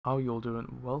How you all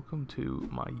doing? Welcome to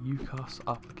my UCAS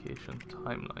application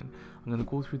timeline. I'm going to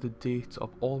go through the dates of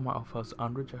all my offers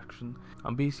and rejection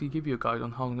and basically give you a guide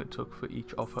on how long it took for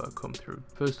each offer to come through.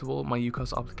 First of all, my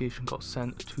UCAS application got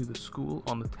sent to the school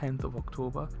on the 10th of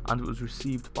October and it was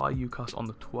received by UCAS on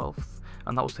the 12th,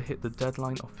 and that was to hit the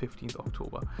deadline of 15th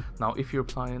October. Now if you're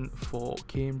applying for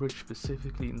Cambridge,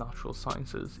 specifically natural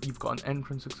sciences, you've got an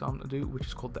entrance exam to do which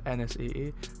is called the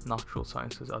NSAA, Natural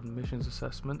Sciences Admissions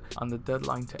Assessment, and the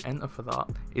deadline to enter for that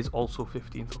is also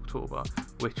 15th October,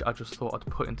 which I just thought I'd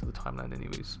put into the timeline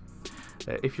anyways.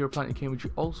 If you're applying to Cambridge,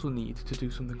 you also need to do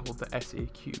something called the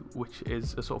SAQ, which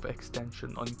is a sort of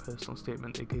extension on your personal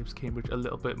statement. It gives Cambridge a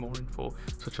little bit more info,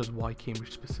 such as why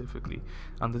Cambridge specifically,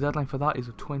 and the deadline for that is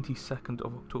the 22nd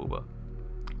of October.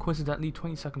 Coincidentally,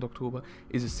 22nd October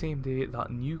is the same day that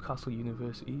Newcastle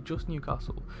University, just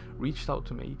Newcastle, reached out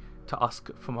to me to ask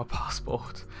for my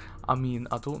passport. I mean,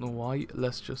 I don't know why.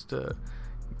 Let's just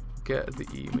get the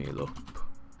email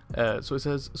up. So it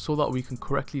says, so that we can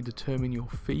correctly determine your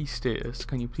fee status,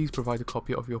 can you please provide a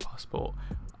copy of your passport?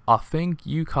 I think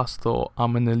UCAS thought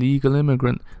I'm an illegal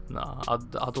immigrant. Nah, I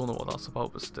don't know what that's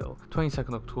about, but still.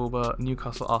 22nd October,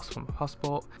 Newcastle asked for my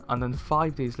passport, and then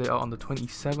 5 days later, on the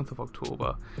 27th of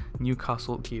October,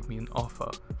 Newcastle gave me an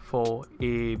offer for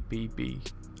ABB.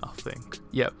 I think.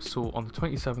 Yep, so on the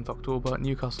 27th October,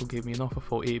 Newcastle gave me an offer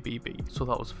for ABB. So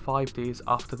that was 5 days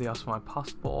after they asked for my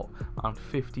passport and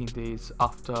 15 days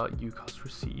after UCAS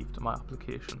received my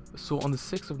application. So on the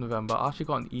 6th of November, I actually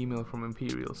got an email from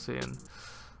Imperial saying,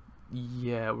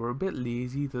 yeah, we're a bit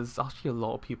lazy. There's actually a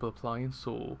lot of people applying,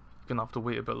 so you're gonna have to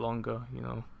wait a bit longer, you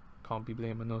know. Can't be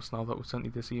blaming us now that we sent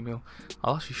you this email.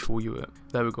 I'll actually show you it.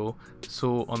 There we go.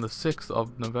 So on the 6th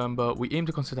of November, we aim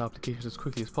to consider applications as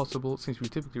quickly as possible since we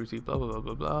typically receive blah blah blah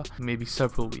blah blah, maybe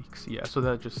several weeks. Yeah, so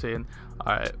they're just saying,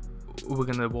 alright, we're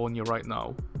gonna warn you right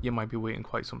now, you might be waiting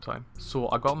quite some time. So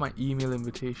I got my email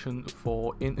invitation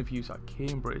for interviews at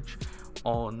Cambridge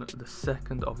on the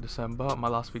 2nd of December. My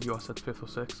last video I said 5th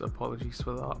or 6th, apologies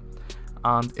for that.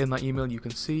 And in that email you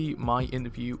can see my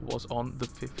interview was on the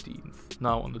 15th.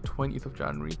 Now on the 20th of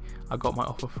January I got my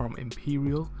offer from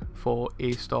Imperial for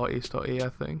A star A I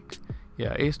think.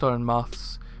 Yeah, A star in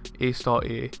maths, A star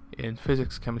A in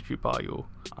physics, chemistry, bio.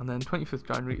 And then 25th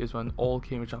January is when all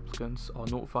Cambridge applicants are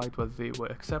notified whether they were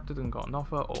accepted and got an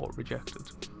offer or rejected.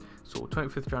 So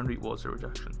 25th January was a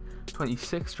rejection.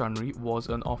 26th January was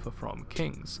an offer from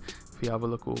King's. If you have a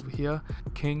look over here,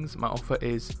 King's, my offer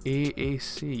is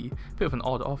AAC. Bit of an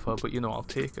odd offer, but you know, I'll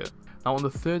take it. Now on the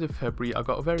 3rd of February, I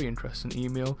got a very interesting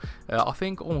email. I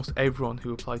think almost everyone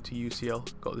who applied to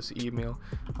UCL got this email,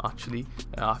 actually.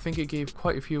 I think it gave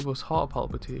quite a few of us heart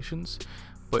palpitations,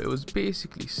 but it was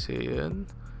basically saying,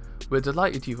 we're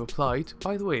delighted you've applied.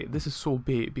 By the way, this is so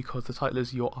bait because the title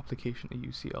is Your Application to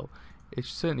UCL. It's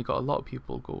certainly got a lot of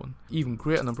people going. Even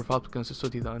greater number of applicants to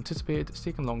study than anticipated. It's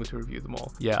taken longer to review them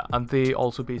all. Yeah, and they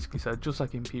also basically said, just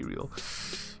like Imperial,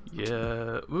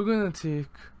 yeah, we're gonna take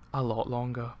a lot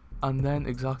longer. And then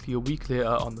exactly a week later,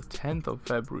 on the 10th of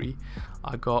February,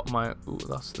 I got my, ooh,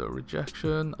 that's the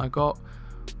rejection. I got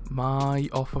my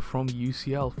offer from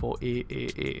UCL for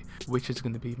AAA, which is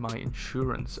going to be my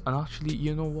insurance. And actually,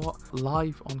 you know what,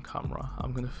 live on camera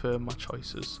I'm going to firm my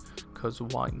choices, because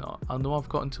why not? I know I've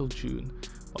got until June,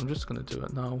 but I'm just going to do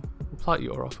it now. Apply to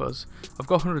your offers. I've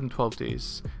got 112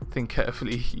 days. Think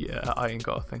carefully. Yeah, I ain't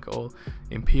got to think at all.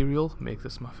 Imperial, make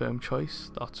this my firm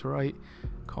choice. That's right.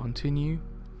 Continue.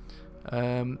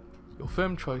 Your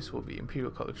firm choice will be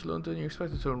Imperial College London. You're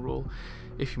expected to enroll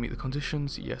if you meet the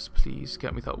conditions. Yes, please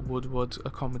get me that Woodward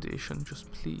accommodation,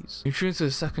 just please. Insurance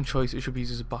is a second choice. It should be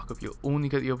used as a backup. You'll only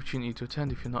get the opportunity to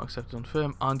attend if you're not accepted on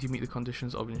firm and you meet the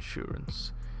conditions of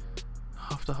insurance.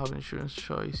 Have to have an insurance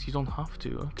choice. You don't have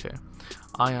to. Okay,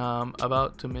 I am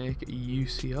about to make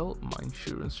UCL my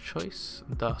insurance choice.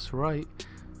 That's right.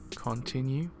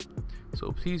 Continue.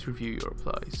 So please review your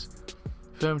replies.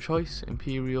 Firm choice,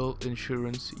 Imperial,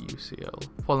 Insurance, UCL.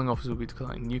 Following offers will be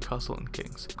declined, Newcastle and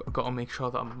King's. Got to make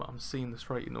sure that I'm seeing this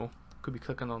right, you know. Could be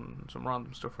clicking on some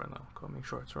random stuff right now. Got to make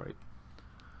sure it's right.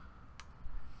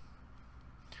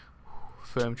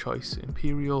 Firm choice,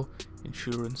 Imperial,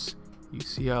 Insurance,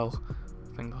 UCL.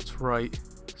 I think that's right.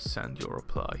 Send your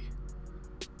reply.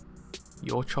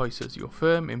 Your choices, your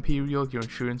firm, Imperial, your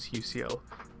insurance, UCL.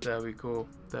 There we go,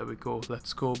 there we go.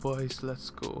 Let's go, boys,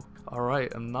 let's go.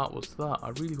 Alright, and that was that. I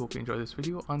really hope you enjoyed this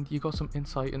video and you got some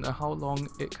insight into how long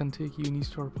it can take unis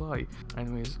to reply.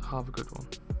 Anyways, have a good one.